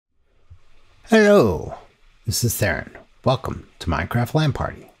Hello, this is Theron. Welcome to Minecraft LAN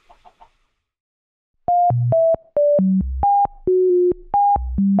Party.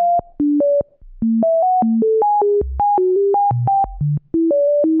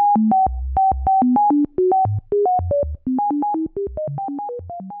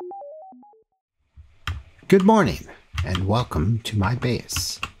 Good morning, and welcome to my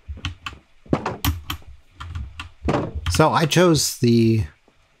base. So I chose the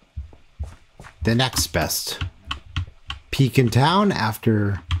next best peak in town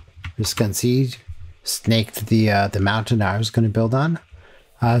after Visconsi snaked the mountain I was going to build on.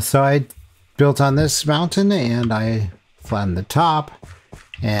 So I built on this mountain and I flattened the top,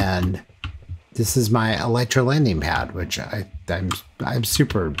 and this is my elytra landing pad, which I'm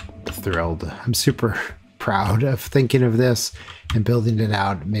super thrilled. I'm super proud of thinking of this and building it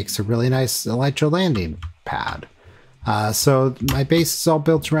out. It makes a really nice elytra landing pad. So my base is all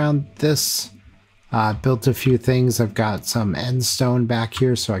built around this. Built a few things. I've got some end stone back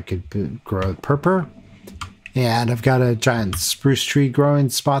here so I could grow purple. And I've got a giant spruce tree growing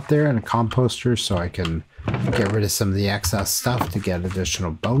spot there and a composter so I can get rid of some of the excess stuff to get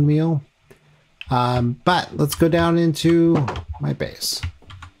additional bone meal. But let's go down into my base.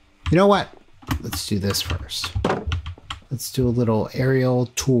 You know what? Let's do this first. Let's do a little aerial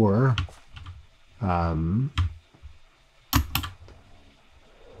tour.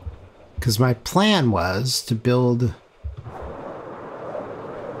 Because my plan was to build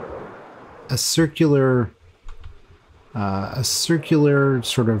a circular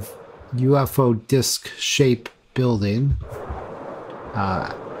sort of UFO disc shape building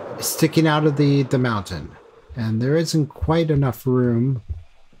sticking out of the mountain, and there isn't quite enough room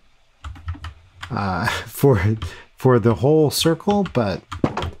for the whole circle, but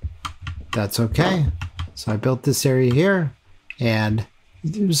that's okay. So I built this area here, and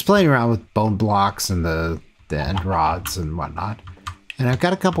just playing around with bone blocks and the end rods and whatnot. And I've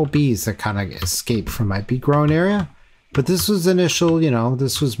got a couple bees that kind of escaped from my bee growing area. But this was initial,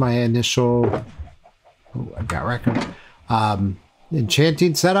 this was my initial, I got record,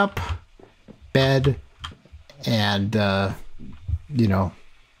 enchanting setup, bed, and,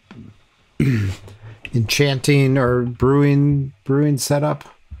 enchanting or brewing setup.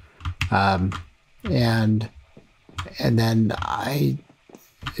 And then I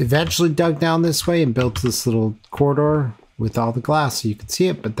eventually dug down this way and built this little corridor with all the glass so you could see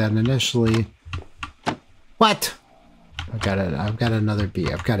it. But then initially, what? I've got another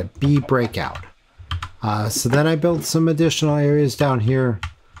bee. I've got a bee breakout. So then I built some additional areas down here,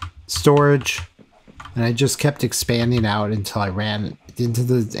 storage, and I just kept expanding out until I ran into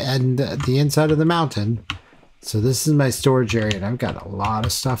the inside of the mountain. So this is my storage area, and I've got a lot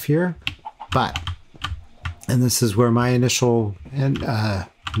of stuff here, and this is where my initial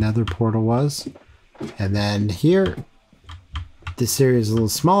nether portal was. And then here, this area is a little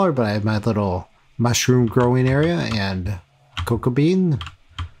smaller, but I have my little mushroom growing area and cocoa bean.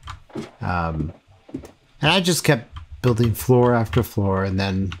 And I just kept building floor after floor, and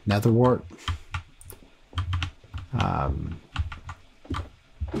then nether wart. And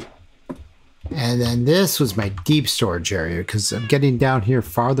then this was my deep storage area, because I'm getting down here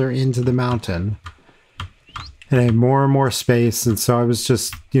farther into the mountain. And I had more and more space, and so I was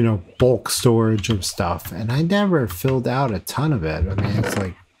just, bulk storage of stuff. And I never filled out a ton of it. I mean, it's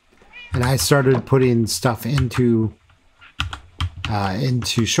like, and I started putting stuff into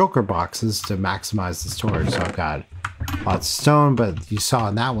shulker boxes to maximize the storage. So I've got lots of stone, but you saw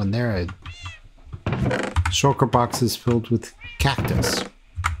in that one there, shulker boxes filled with cactus.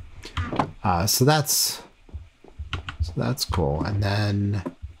 So that's cool. And then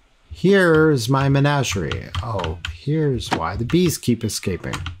here's my menagerie. Oh, here's why the bees keep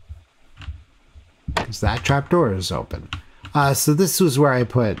escaping. Because that trapdoor is open. So this was where I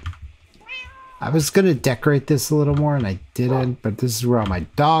was going to decorate this a little more, and I didn't. But this is where all my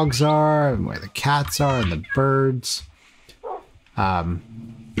dogs are, and where the cats are, and the birds. And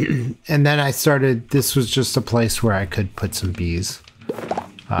then I started, this was just a place where I could put some bees.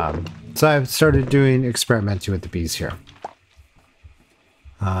 So I started experimenting with the bees here.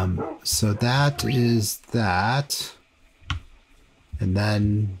 So that is that. And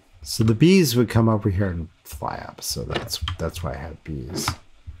then, so the bees would come over here and fly up. So that's why I have bees.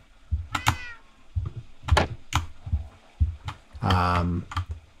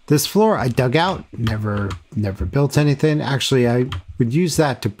 This floor I dug out, never built anything. Actually, I would use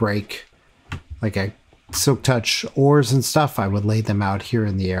that to break, like I silk touch ores and stuff. I would lay them out here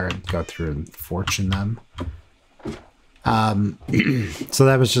in the air and go through and fortune them. So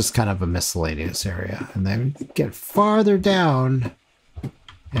that was just kind of a miscellaneous area. And then get farther down,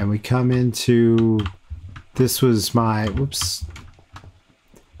 And we come into, this was my, whoops.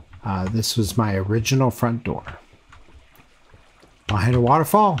 This was my original front door. Behind a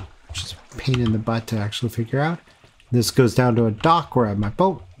waterfall, which is a pain in the butt to actually figure out. This goes down to a dock where I have my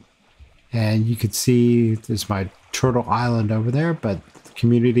boat. And you can see there's my turtle island over there, but the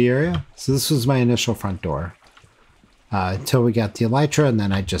community area. So this was my initial front door. Until we got the elytra, and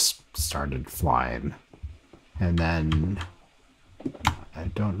then I just started flying. And then, I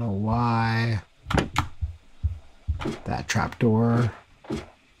don't know why, that trapdoor.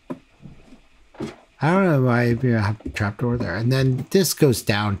 I don't know why I have a trapdoor there. And then this goes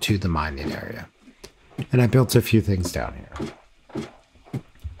down to the mining area. And I built a few things down here.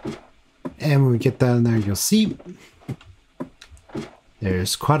 And when we get down there, you'll see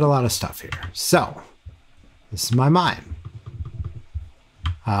there's quite a lot of stuff here. So, this is my mine.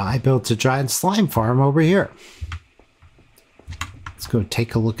 I built a giant slime farm over here. Let's go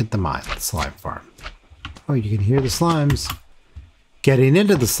take a look at the mine, the slime farm. Oh, you can hear the slimes. Getting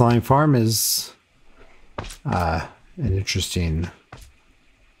into the slime farm is an interesting...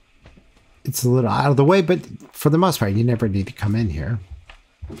 It's a little out of the way, but for the most part, you never need to come in here.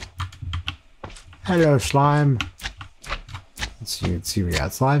 Hello, slime. So you can see we got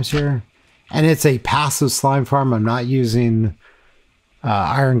slimes here. And it's a passive slime farm. I'm not using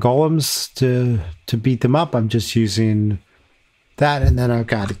iron golems to beat them up. I'm just using that. And then I've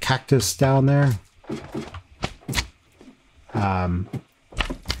got a cactus down there.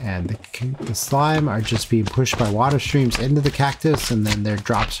 And the slime are just being pushed by water streams into the cactus, and then their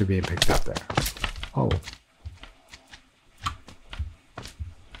drops are being picked up there. Oh.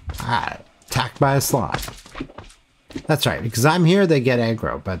 Attacked by a slime. That's right, because I'm here, they get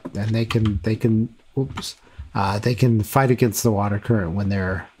aggro, and they can fight against the water current when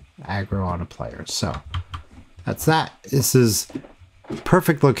they're aggro on a player. So that's that. This is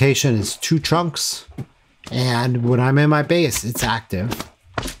perfect location. It's 2 chunks, and when I'm in my base, it's active.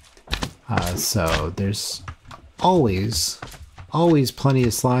 So there's always plenty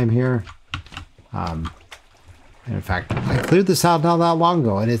of slime here. And in fact, I cleared this out not that long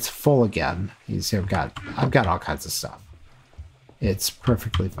ago, and it's full again. You see, I've got all kinds of stuff. It's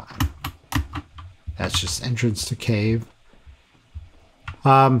perfectly fine. That's just entrance to cave.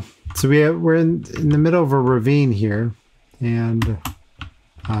 So we're in the middle of a ravine here, and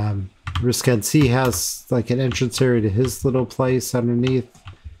Riskency has like an entrance area to his little place underneath.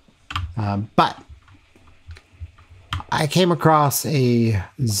 But I came across a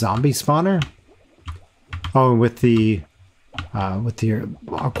zombie spawner. Oh, and with the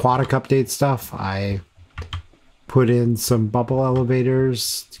aquatic update stuff, I put in some bubble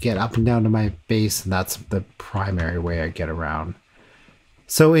elevators to get up and down to my base, and that's the primary way I get around.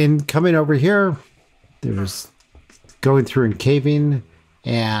 So in coming over here, there's going through and caving,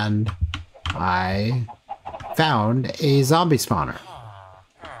 and I found a zombie spawner.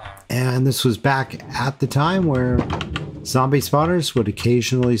 And this was back at the time where zombie spawners would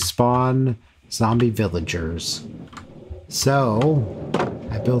occasionally spawn zombie villagers. So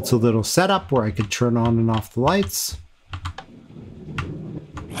I built a little setup where I could turn on and off the lights.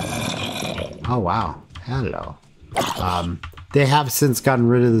 Oh wow, hello. They have since gotten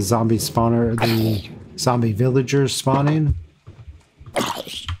rid of the zombie spawner, the zombie villagers spawning.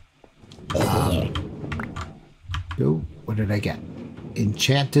 Oh, what did I get?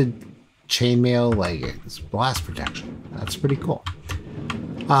 Enchanted chainmail leggings, blast protection. That's pretty cool.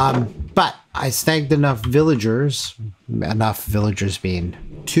 But I snagged enough villagers being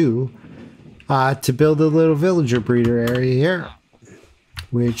 2, to build a little villager breeder area here,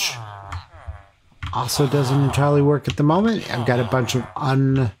 which also doesn't entirely work at the moment. I've got a bunch of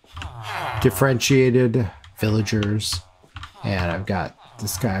undifferentiated villagers, and I've got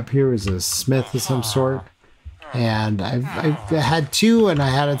this guy up here is a smith of some sort. And I've had 2, and I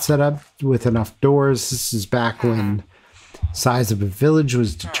had it set up with enough doors. This is back when size of a village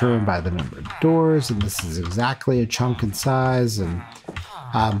was determined by the number of doors, and this is exactly a chunk in size. And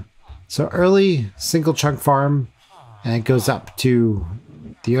so early single chunk farm, and it goes up to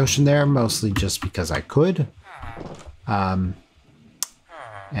the ocean there, mostly just because I could. And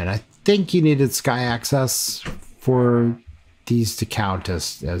I think you needed sky access for these to count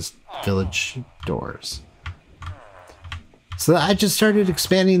as village doors. So I just started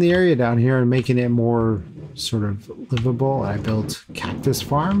expanding the area down here and making it more sort of livable. I built cactus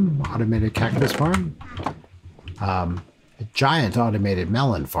farm, automated cactus farm, a giant automated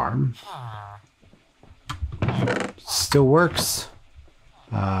melon farm. Still works.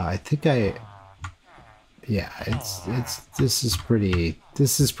 I think this is pretty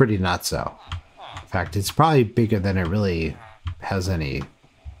nutso. In fact, it's probably bigger than it really has any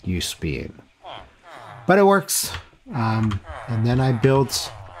use being. But it works. And then I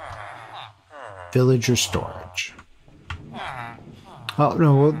built villager storage. Oh,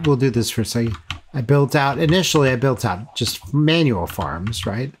 no, we'll do this for a second. Initially I built out just manual farms,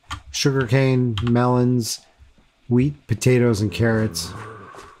 right? Sugarcane, melons, wheat, potatoes, and carrots.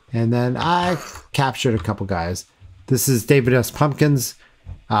 And then I captured a couple guys. This is David S. Pumpkins.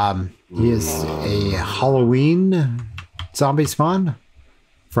 He is a Halloween zombie spawn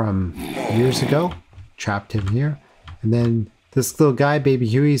from years ago. Trapped him here. And then this little guy, Baby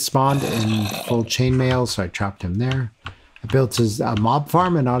Huey, spawned in full chainmail, so I trapped him there. I built a mob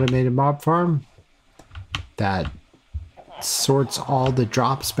farm, an automated mob farm that sorts all the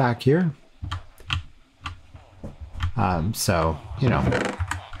drops back here. So, you know,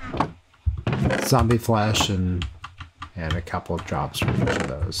 zombie flesh and a couple of drops from each of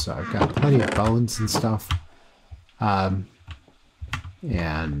those. So I've got plenty of bones and stuff. And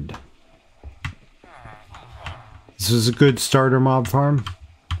this was a good starter mob farm.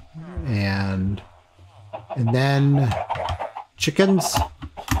 And then chickens.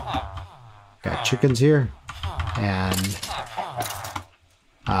 Got chickens here. And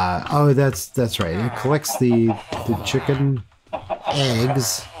oh, that's right. It collects the chicken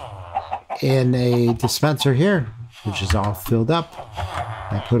eggs in a dispenser here, which is all filled up.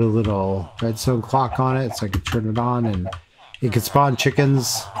 I put a little redstone clock on it so I could turn it on, and it could spawn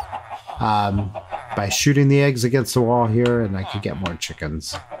chickens by shooting the eggs against the wall here, and I could get more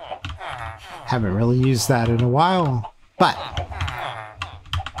chickens. Haven't really used that in a while, but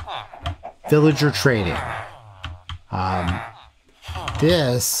villager trading.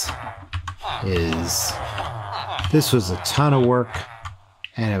 This was a ton of work,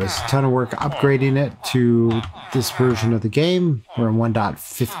 and it was a ton of work upgrading it to this version of the game. We're in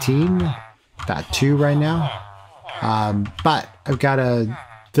 1.15.2 right now. But I've got a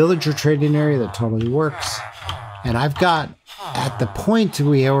villager trading area that totally works. And I've got, at the point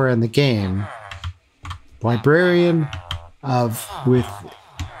we are in the game, librarian with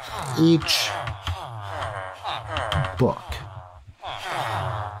each book.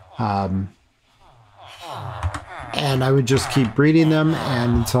 And I would just keep breeding them,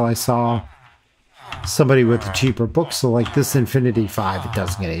 and until I saw somebody with a cheaper book. So like this Infinity 5, it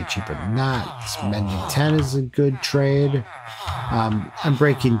doesn't get any cheaper than that. This Mending 10 is a good trade. I'm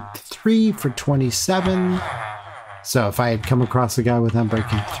breaking 3 for 27. So if I had come across a guy with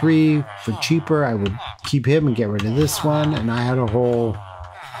Unbreaking 3 for cheaper, I would keep him and get rid of this one. And I had a whole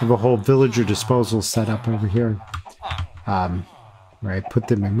villager disposal set up over here. Where I put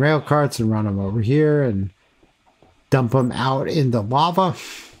them in rail carts and run them over here and dump them out in the lava.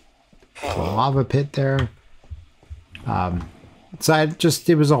 The lava pit there. So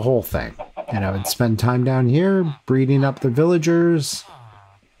it was a whole thing. And I would spend time down here breeding up the villagers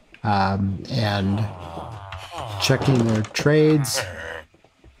and checking their trades.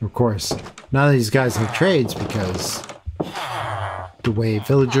 Of course, none of these guys have trades because the way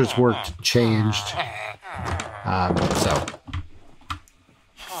villagers worked changed. So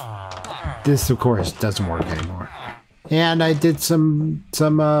this, of course, doesn't work anymore. And I did some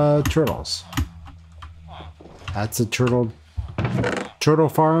turtles. That's a turtle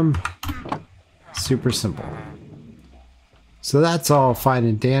farm. Super simple. So that's all fine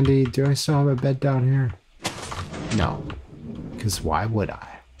and dandy. Do I still have a bed down here? No, because why would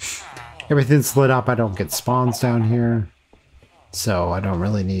I? Everything's lit up. I don't get spawns down here, so I don't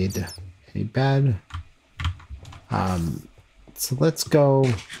really need any bed. So let's go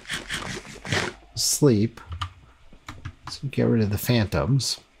sleep. So get rid of the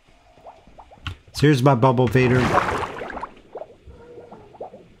phantoms. So here's my bubble vader.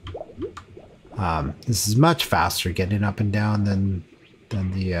 This is much faster getting up and down than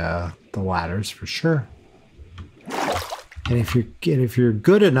the ladders for sure. And if you're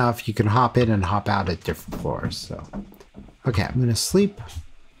good enough, you can hop in and hop out at different floors. So, okay, I'm gonna sleep.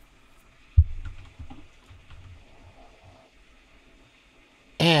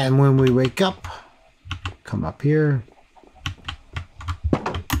 And when we wake up, come up here.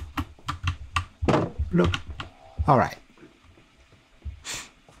 Look. All right.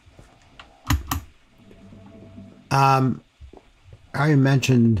 I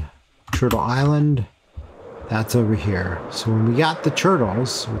mentioned Turtle Island. That's over here. So when we got the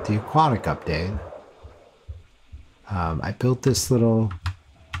turtles with the aquatic update, I built this took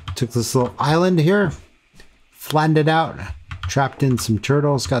this little island here, flattened it out, trapped in some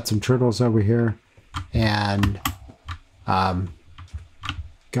turtles, got some turtles over here, and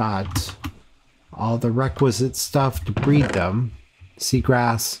got all the requisite stuff to breed them,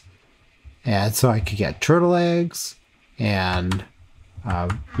 seagrass, and so I could get turtle eggs and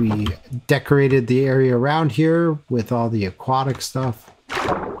We decorated the area around here with all the aquatic stuff.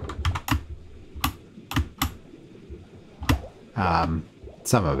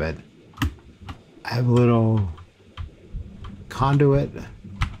 Some of it. I have a little conduit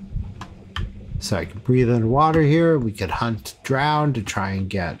so I can breathe underwater here. We could hunt drown to try and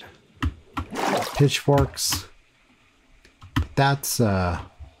get pitchforks. But that's that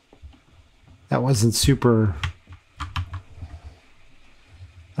wasn't super.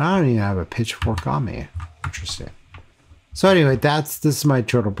 I don't even have a pitchfork on me. Interesting. So anyway, this is my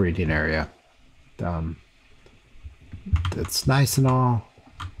turtle breeding area. That's nice and all.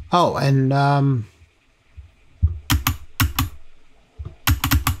 Oh, and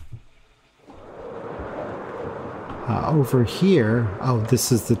over here, oh,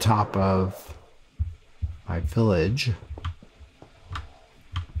 this is the top of my village.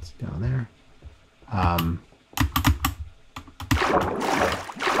 It's down there.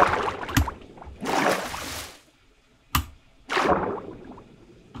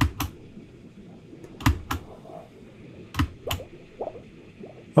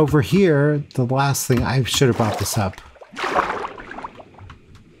 Over here, the last thing, I should have brought this up.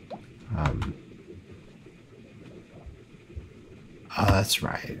 Oh, that's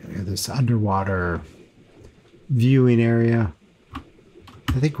right. This underwater viewing area.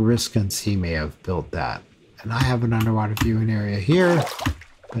 I think Risk and Sea may have built that. And I have an underwater viewing area here,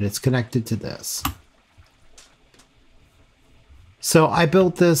 but it's connected to this. So I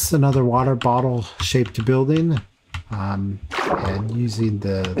built this, another water bottle shaped building. And using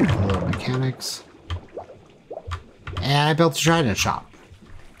the little mechanics. And I built a trident shop.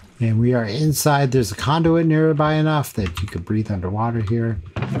 And we are inside. There's a conduit nearby enough that you could breathe underwater here.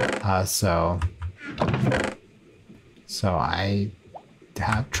 So I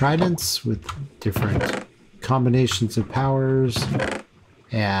have tridents with different combinations of powers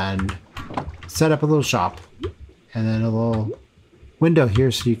and set up a little shop. And then a little window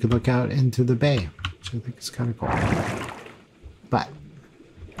here so you can look out into the bay, which I think is kind of cool. But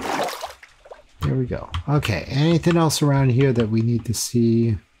there we go. Okay, anything else around here that we need to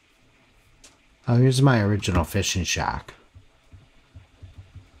see? Oh, here's my original fishing shack.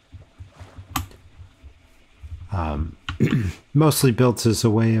 Mostly built as a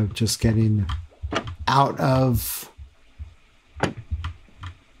way of just getting out of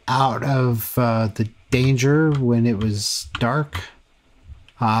the danger when it was dark.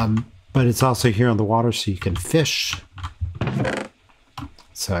 But it's also here on the water so you can fish.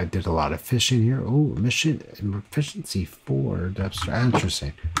 So I did a lot of fishing here. Oh, mission efficiency 4. That's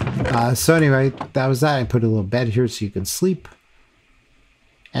interesting. So anyway, that was that. I put a little bed here so you can sleep.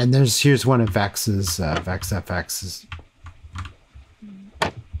 And here's one of Vex's. Vex FX is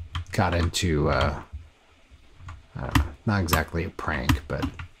got into not exactly a prank, but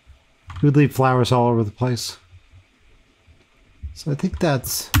he would leave flowers all over the place. So I think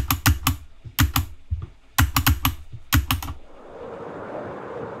that's.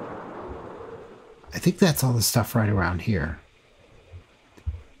 I think that's all the stuff right around here.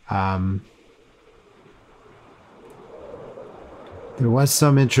 There was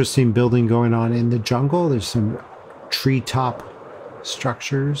some interesting building going on in the jungle. There's some treetop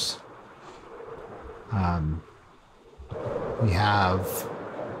structures. We have...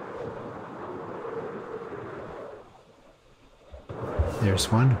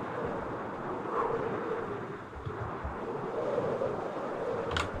 There's one.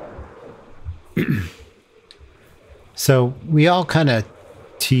 So we all kind of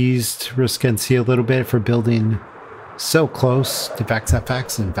teased Risk and Sea a little bit for building so close to Vex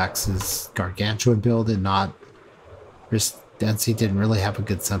FX and Vex's gargantuan build, and not Risk and Sea didn't really have a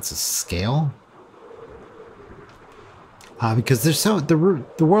good sense of scale. Because there's the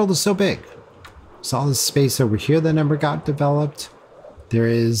world is so big. There's all this space over here that never got developed. There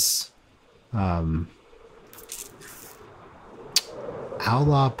is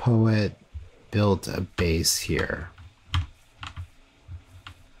Outlaw Poet built a base here.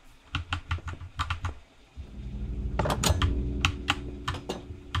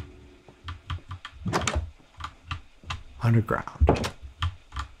 Underground.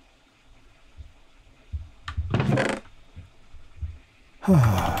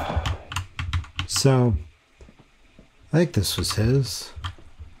 So, I think this was his.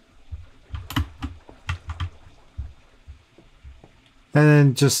 And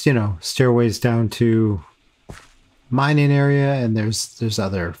then just, you know, stairways down to mining area, and there's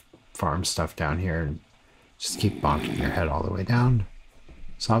other farm stuff down here. And just keep bonking your head all the way down.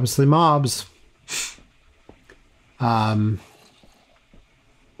 So obviously mobs.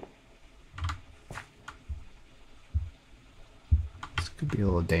 Let's Could be a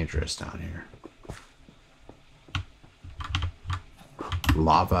little dangerous down here.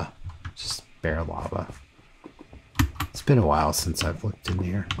 Lava. Just bare lava. It's been a while since I've looked in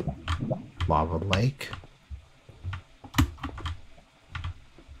here. Lava lake.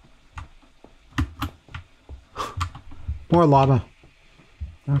 More lava.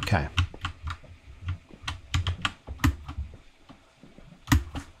 Okay.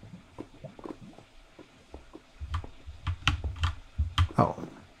 Oh.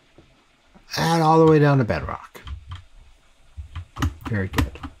 And all the way down to bedrock. Very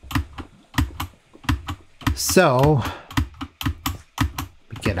good. So,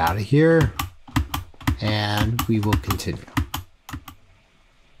 we get out of here, and we will continue.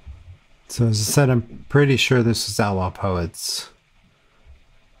 So as I said, I'm pretty sure this is Outlaw Poet's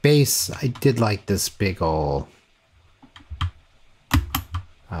base. I did like this big ol'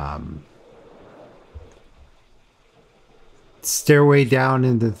 stairway down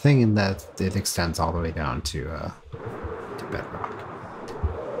into the thing, and that it extends all the way down to bedrock.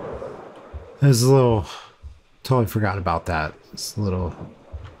 There's a little, totally forgot about that. It's a little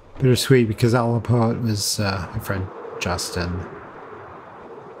bittersweet because Outlaw Poet was my friend Justin,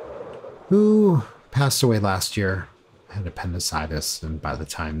 who passed away last year, had appendicitis, and by the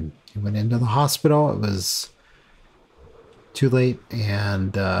time he went into the hospital, it was too late,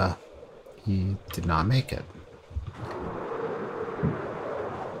 and he did not make it.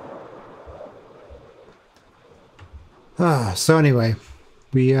 So anyway,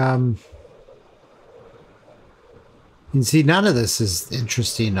 we you can see none of this is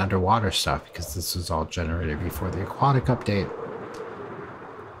interesting underwater stuff because this was all generated before the aquatic update.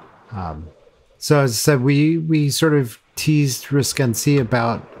 So as I said, we sort of teased Risk NC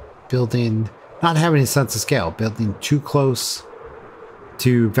about building, not having a sense of scale, building too close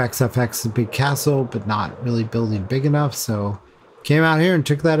to VexFX's big castle, but not really building big enough. So came out here and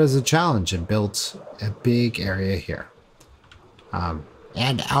took that as a challenge and built a big area here.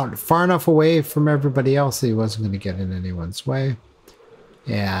 And out far enough away from everybody else that he wasn't going to get in anyone's way.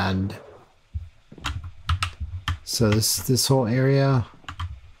 And so this whole area,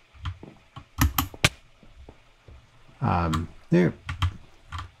 there,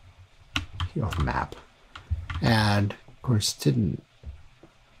 off the map, and of course didn't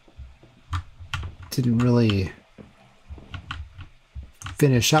really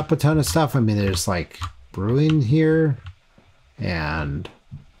finish up a ton of stuff. I mean, there's like brewing here, and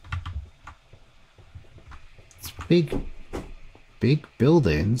it's big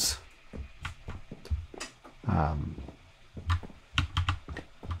buildings.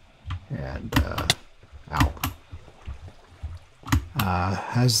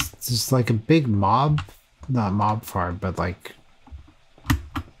 Has just like a big mob, not mob farm, but like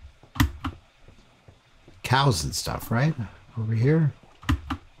cows and stuff, right? Over here.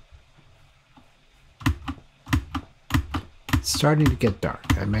 It's starting to get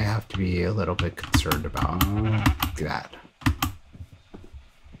dark. I may have to be a little bit concerned about that.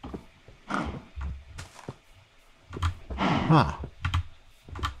 Huh.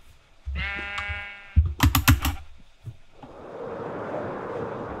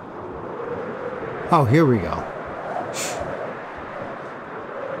 Oh, here we go.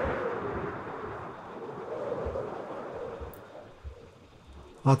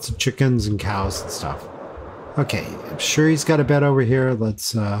 Lots of chickens and cows and stuff. Okay, I'm sure he's got a bed over here.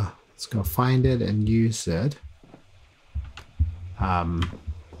 Let's go find it and use it.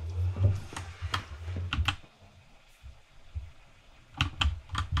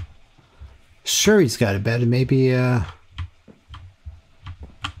 Sure, he's got a bed, and maybe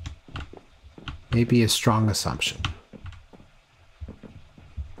a strong assumption.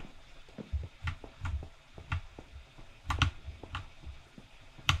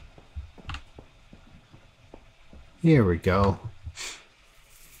 Here we go.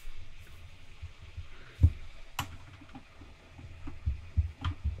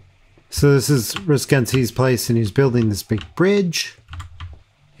 So this is Riskensi's place, and he's building this big bridge.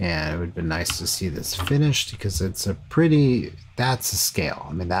 And it would have been nice to see this finished because it's a pretty, that's a scale.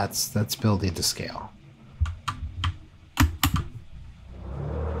 I mean, that's building to scale.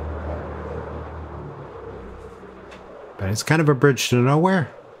 But it's kind of a bridge to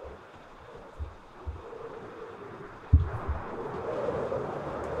nowhere.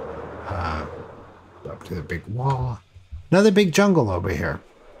 Up to the big wall. Another big jungle over here.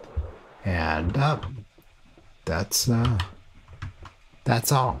 And that's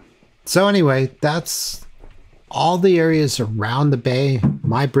all. So anyway, that's all the areas around the bay.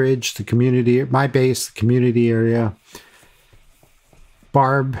 My bridge, the community, my base, the community area.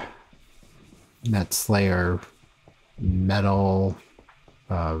 Barb, Net Slayer, metal,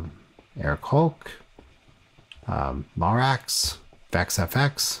 Eric Hulk, Marax,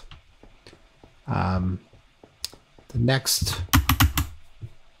 VexFX. The next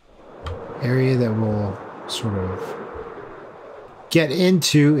area that we'll sort of get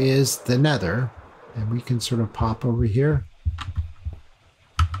into is the Nether, and we can sort of pop over here.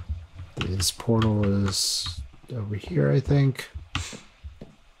 This portal is over here, I think.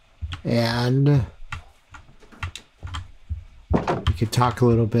 And we could talk a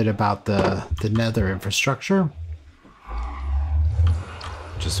little bit about the Nether infrastructure.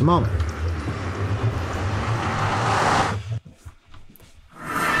 Just a moment.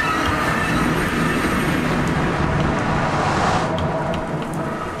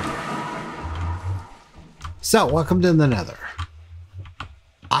 So, welcome to the Nether.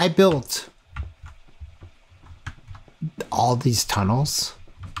 I built all these tunnels,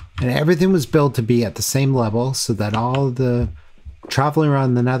 and everything was built to be at the same level so that all the traveling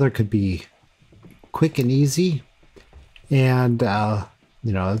around the Nether could be quick and easy. And,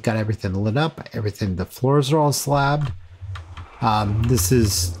 you know, I've got everything lit up, everything, the floors are all slabbed. This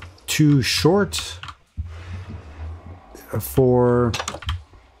is too short for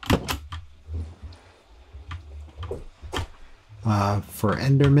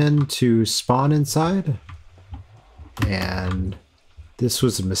Endermen to spawn inside, and this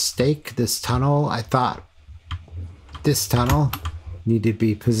was a mistake. This tunnel, I thought this tunnel needed to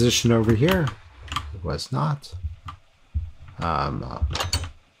be positioned over here. It was not. And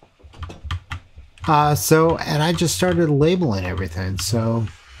I just started labeling everything so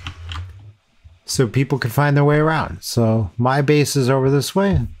people could find their way around. So my base is over this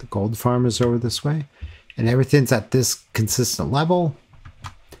way, the gold farm is over this way, and everything's at this consistent level,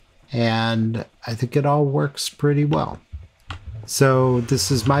 and I think it all works pretty well. So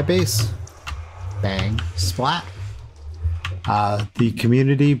this is my base. Bang, splat. The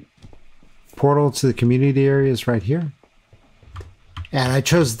community portal to the community area is right here. And I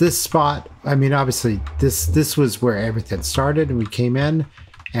chose this spot. I mean, obviously, this was where everything started, and we came in,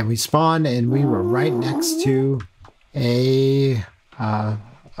 and we spawned, and we were right next to a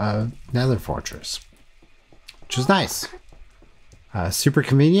Nether fortress, which was nice. Super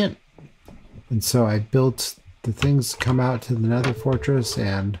convenient. And so I built the things to come out to the Nether fortress,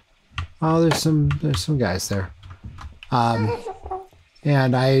 and oh, there's some guys there.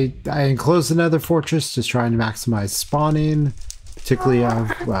 And I enclosed the Nether fortress to try and maximize spawning, particularly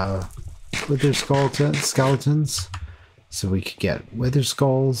of wither skeletons, so we could get wither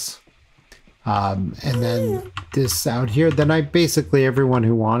skulls. And then this out here, then I basically everyone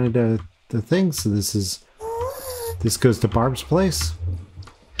who wanted the thing. So this goes to Barb's place,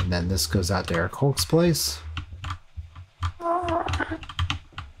 and then this goes out to Eric Hulk's place.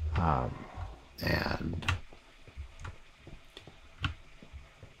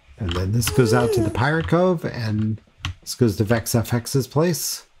 And then this goes out to the Pirate Cove, and this goes to VexFX's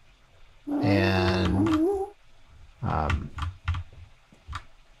place. And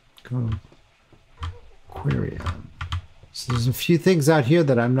go Aquarium. So there's a few things out here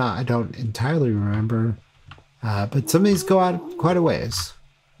that I don't entirely remember. But some of these go out quite a ways.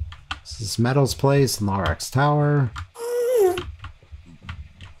 This is Metal's place, and Lorax Tower.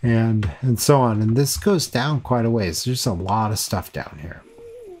 And so on. And this goes down quite a ways. There's a lot of stuff down here.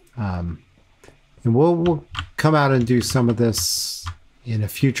 And we'll come out and do some of this in a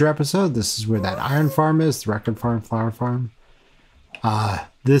future episode. This is where that iron farm is, the record farm, flower farm.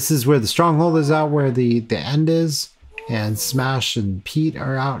 This is where the stronghold is out, where the end is. And Smash and Pete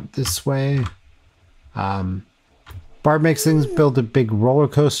are out this way. Barb makes things, build a big roller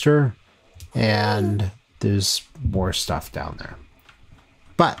coaster, and there's more stuff down there.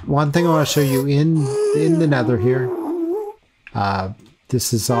 But one thing I want to show you in the Nether here,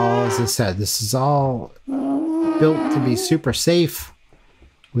 this is all, as I said, this is all built to be super safe.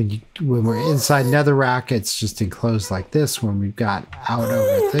 When we're inside Netherrack, it's just enclosed like this. When we've got out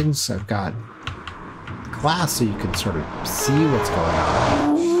over things, I've got glass so you can sort of see what's going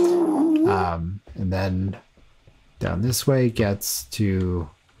on. And then down this way gets to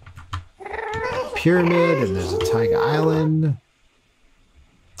Pyramid, and there's a Taiga Island.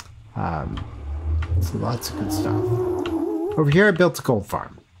 So lots of good stuff. Over here I built a gold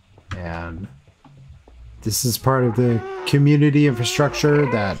farm, and this is part of the community infrastructure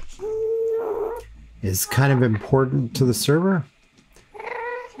that is kind of important to the server.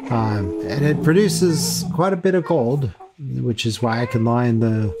 And it produces quite a bit of gold, which is why I can line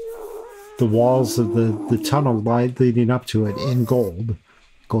the walls of the tunnel leading up to it in gold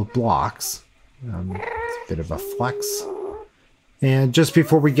blocks. It's a bit of a flex. And just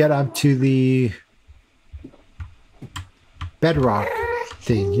before we get up to the bedrock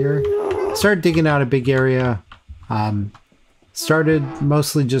thing here. Started digging out a big area. Started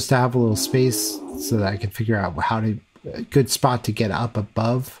mostly just to have a little space so that I could figure out a good spot to get up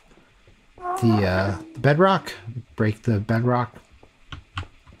above the bedrock, break the bedrock.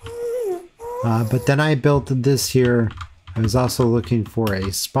 But then I built this here. I was also looking for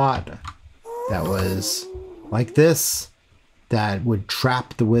a spot that was like this, that would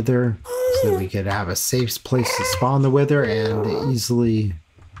trap the wither so that we could have a safe place to spawn the wither and easily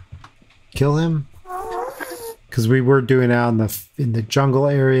kill him. Because we were doing it out in the jungle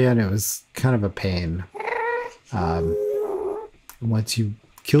area and it was kind of a pain. Once you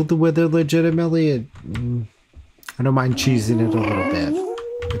killed the wither legitimately, I don't mind cheesing it a little bit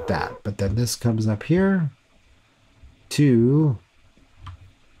with that. But then this comes up here to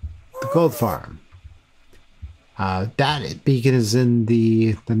the gold farm. That beacon is in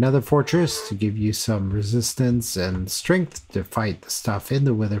the Nether fortress to give you some resistance and strength to fight the stuff in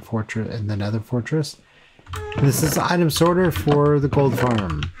the Wither fortress and the Nether fortress. And this is the item sorter for the gold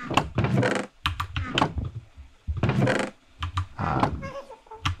farm.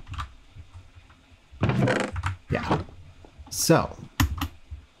 Yeah. So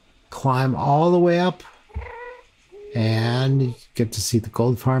climb all the way up and you get to see the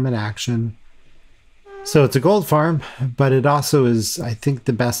gold farm in action. So it's a gold farm, but it also is, I think,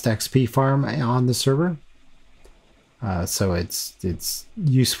 the best XP farm on the server. So it's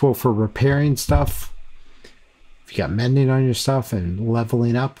useful for repairing stuff. If you got mending on your stuff and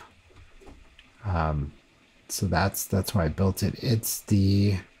leveling up. So that's why I built it. It's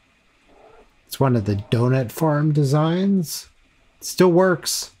one of the donut farm designs. It still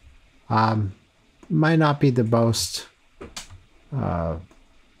works. Might not be the most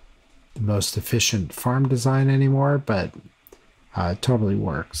efficient farm design anymore, but it totally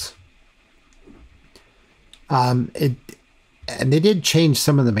works. And they did change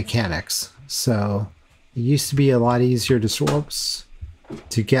some of the mechanics. So it used to be a lot easier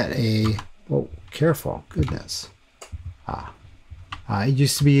to get a, oh, careful, goodness. It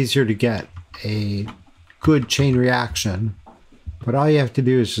used to be easier to get a good chain reaction, but all you have to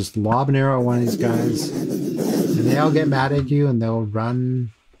do is just lob an arrow at one of these guys and they all get mad at you and they'll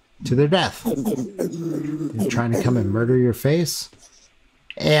run to their death. They're trying to come and murder your face.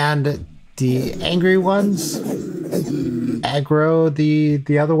 And the angry ones aggro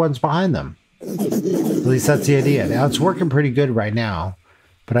the other ones behind them. At least that's the idea. Now it's working pretty good right now,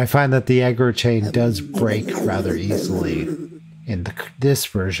 but I find that the aggro chain does break rather easily in this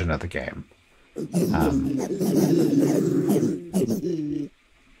version of the game.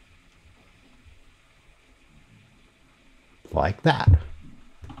 Like that.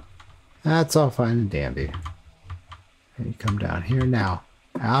 That's all fine and dandy. And you come down here. Now,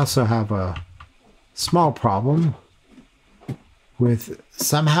 I also have a small problem with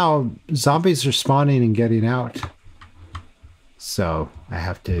somehow zombies are spawning and getting out. So you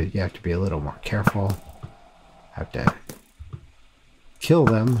have to be a little more careful. Have to kill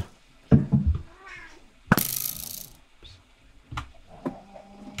them.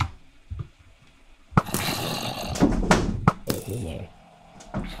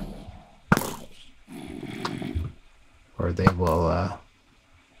 Or they will,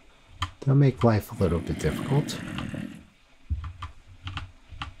 they'll make life a little bit difficult.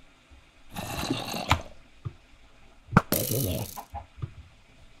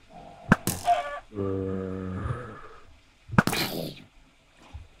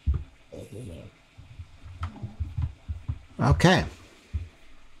 Okay.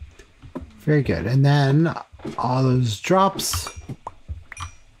 Very good. And then all those drops,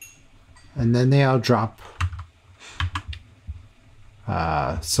 and then they all drop.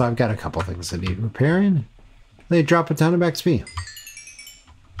 So I've got a couple things that need repairing. They drop a ton of XP.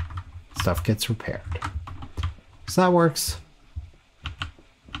 Stuff gets repaired. So that works.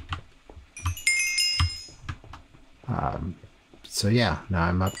 So yeah, now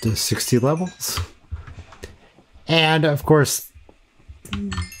I'm up to 60 levels. And of course,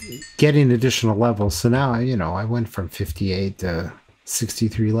 getting additional levels. So now, I went from 58 to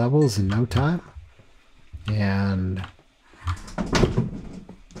 63 levels in no time. And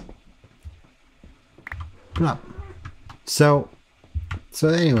so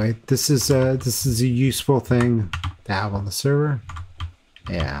anyway, this is a useful thing to have on the server,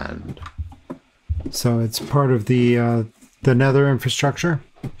 and so it's part of the Nether infrastructure,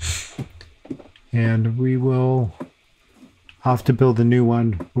 and we will have to build a new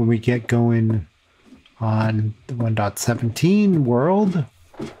one when we get going on the 1.17 world,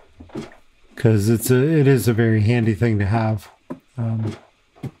 because it is a very handy thing to have.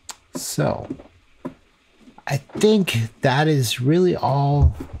 So I think that is really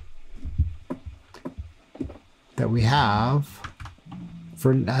all that we have.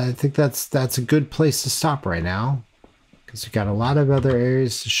 I think that's a good place to stop right now, because we've got a lot of other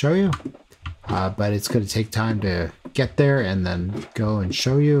areas to show you. But it's going to take time to get there and then go and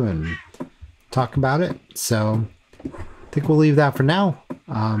show you and talk about it. So I think we'll leave that for now.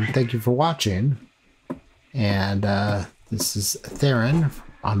 Thank you for watching. And this is Theron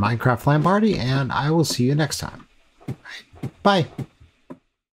on Minecraft LAN Party, and I will see you next time. Bye.